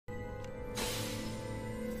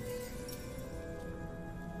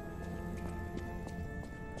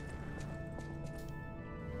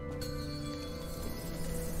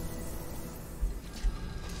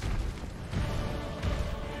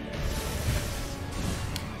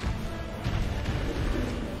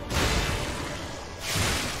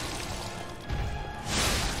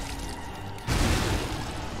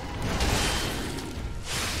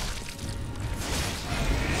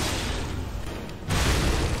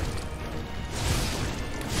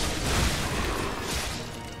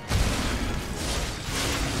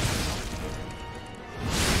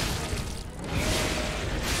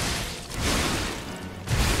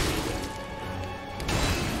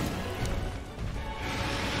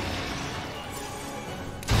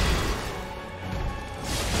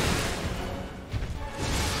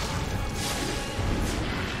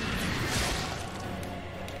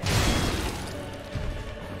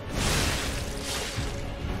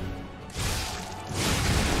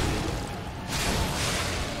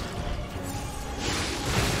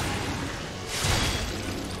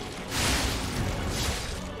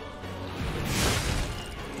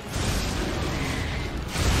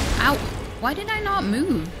Ow! Why did I not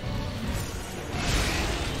move?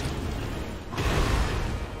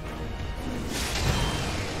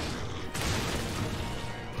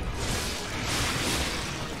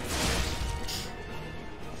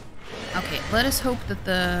 Okay, let us hope that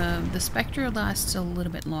the specter lasts a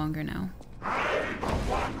little bit longer now.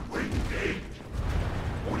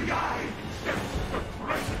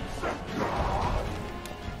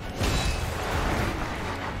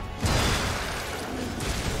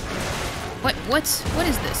 What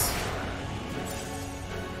is this?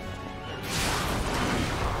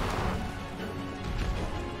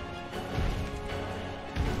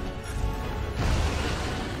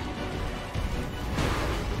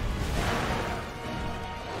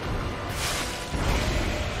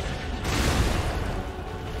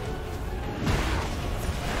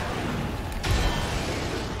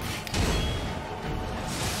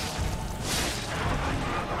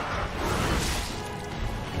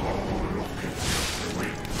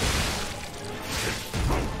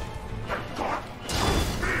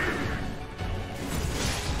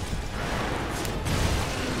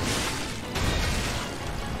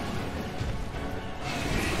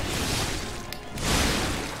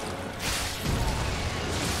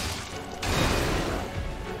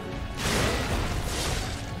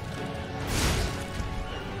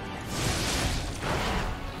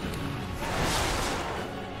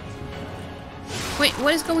 Wait,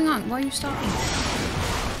 what is going on? Why are you stopping?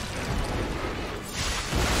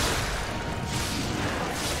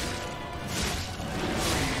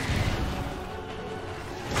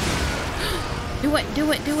 Do it,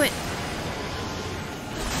 do it, do it!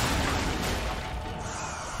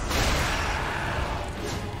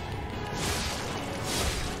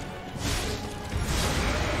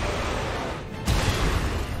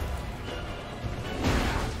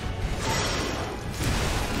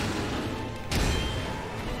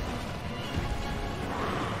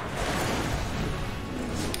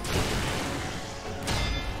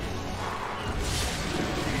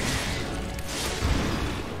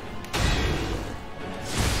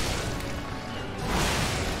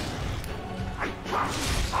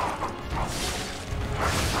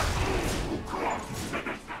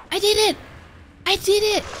 I did it! I did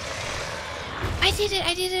it! I did it!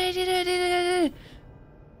 I did it! I did it! I did it! I did it!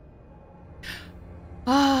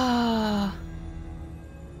 Ah!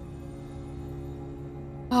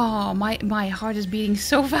 Oh, my heart is beating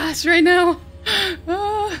so fast right now.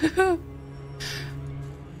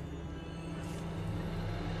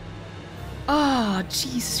 Oh,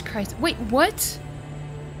 Jesus Christ! Wait, what?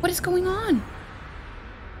 What is going on?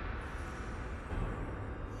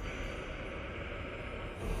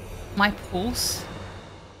 My pulse?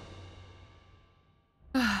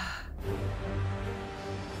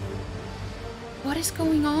 What is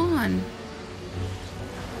going on?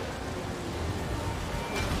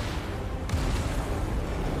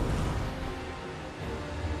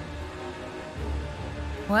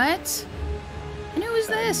 What? And who is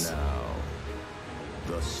this? And now,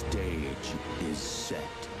 the stage is set.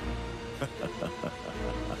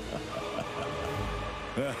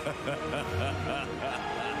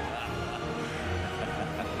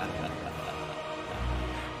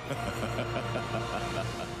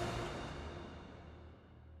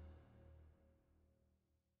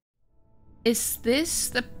 Is this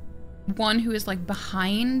the one who is like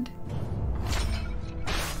behind?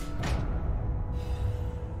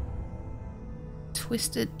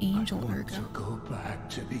 Twisted Angel I want Ergo. to go back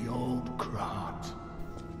to the old Krat.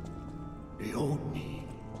 The old me.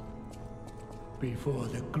 Before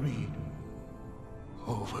the greed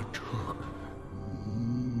overtook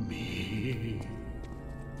me.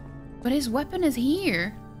 But his weapon is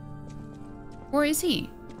here. Or is he?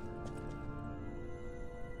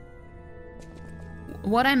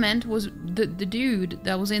 What I meant was the dude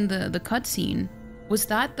that was in the cutscene. Was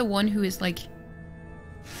that the one who is like...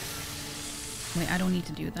 Wait, I don't need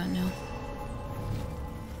to do that now.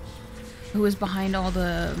 Who is behind all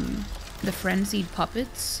the frenzied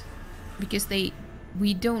puppets? Because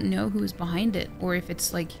we don't know who is behind it, or if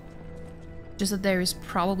it's like just that there is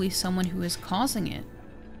probably someone who is causing it.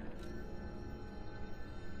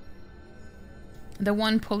 The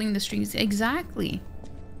one pulling the strings, exactly.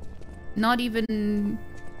 Not even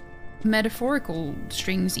metaphorical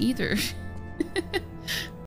strings either.